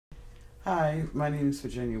Hi, my name is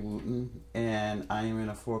Virginia Wootan, and I am in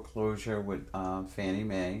a foreclosure with Fannie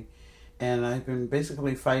Mae, and I've been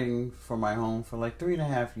basically fighting for my home for like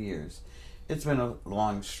 3.5 years. It's been a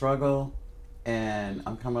long struggle, and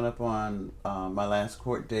I'm coming up on my last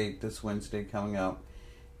court date this Wednesday coming up,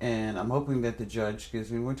 and I'm hoping that the judge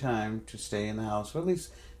gives me more time to stay in the house for at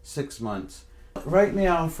least 6 months. Right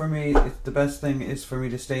now, for me, the best thing is for me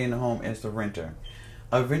to stay in the home as the renter.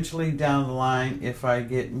 Eventually, down the line, if I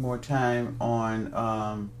get more time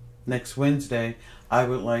on next Wednesday, I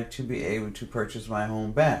would like to be able to purchase my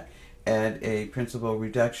home back at a principal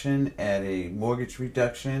reduction, at a mortgage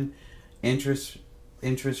reduction, interest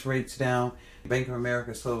rates down. Bank of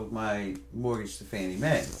America sold my mortgage to Fannie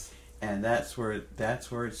Mae, and that's where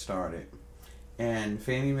it started. And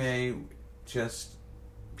Fannie Mae just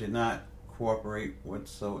did not cooperate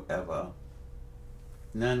whatsoever,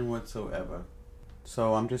 none whatsoever.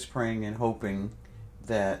 So I'm just praying and hoping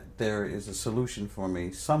that there is a solution for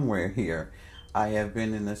me somewhere here. I have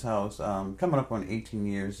been in this house coming up on 18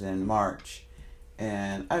 years in March,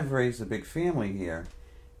 and I've raised a big family here,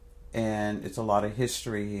 and it's a lot of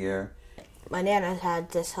history here. My Nana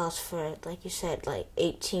had this house for, like you said, like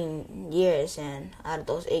 18 years, and out of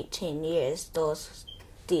those 18 years,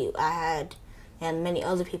 I had, and many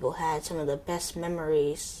other people had, some of the best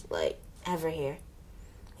memories like ever here.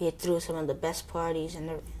 We threw some of the best parties and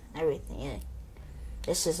everything. And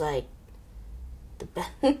this is like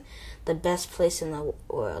the best place in the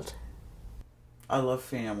world. I love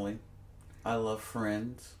family. I love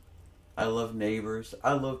friends. I love neighbors.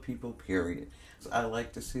 I love people, period. I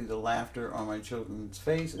like to see the laughter on my children's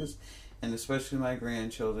faces, and especially my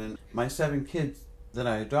grandchildren. My 7 kids that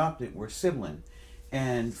I adopted were siblings,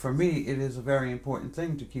 and for me, it is a very important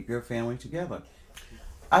thing to keep your family together.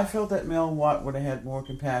 I felt that Mel Watt would have had more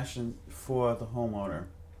compassion for the homeowner.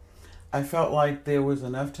 I felt like there was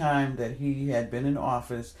enough time that he had been in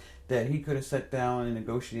office that he could have sat down and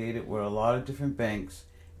negotiated with a lot of different banks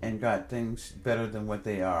and got things better than what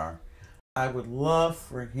they are. I would love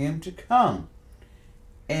for him to come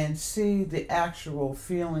and see the actual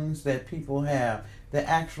feelings that people have, the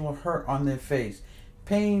actual hurt on their face.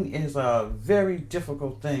 Pain is a very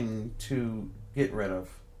difficult thing to get rid of.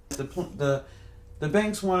 The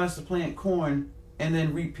banks want us to plant corn and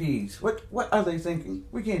then reap peas. What are they thinking?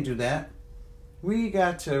 We can't do that. We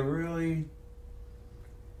got to really,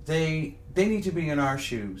 they need to be in our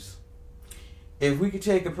shoes. If we could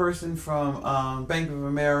take a person from Bank of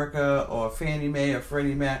America or Fannie Mae or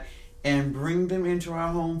Freddie Mac and bring them into our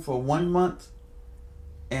home for 1 month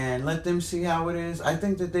and let them see how it is, I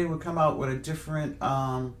think that they would come out with a different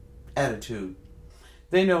attitude.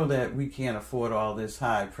 They know that we can't afford all this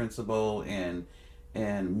high principal and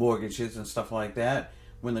mortgages and stuff like that.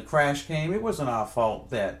 When the crash came, it wasn't our fault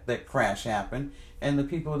that that crash happened. And the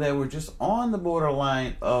people that were just on the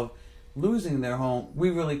borderline of losing their home, we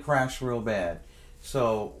really crashed real bad.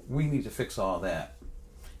 So we need to fix all that.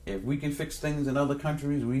 If we can fix things in other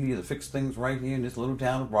countries, we need to fix things right here in this little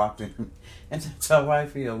town of Brockton. And that's how I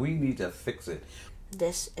feel. We need to fix it.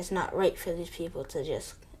 This is not right for these people to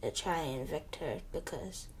just try and evict her,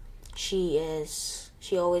 because she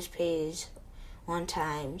always pays on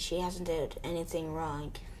time. She hasn't did anything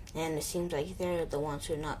wrong, and it seems like they're the ones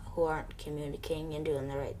who aren't communicating and doing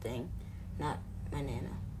the right thing, not my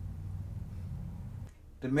Nana.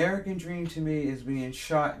 The American dream to me is being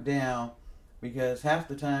shot down because half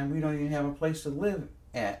the time we don't even have a place to live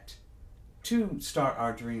at to start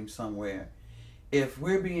our dream somewhere. If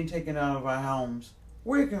we're being taken out of our homes,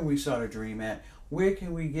 where can we start a dream at? Where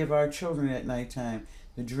can we give our children at nighttime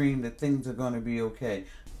the dream that things are going to be okay?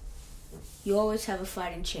 You always have a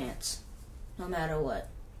fighting chance, no matter what.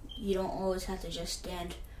 You don't always have to just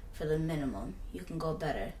stand for the minimum. You can go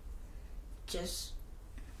better. Just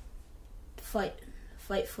fight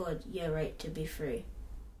for your right to be free.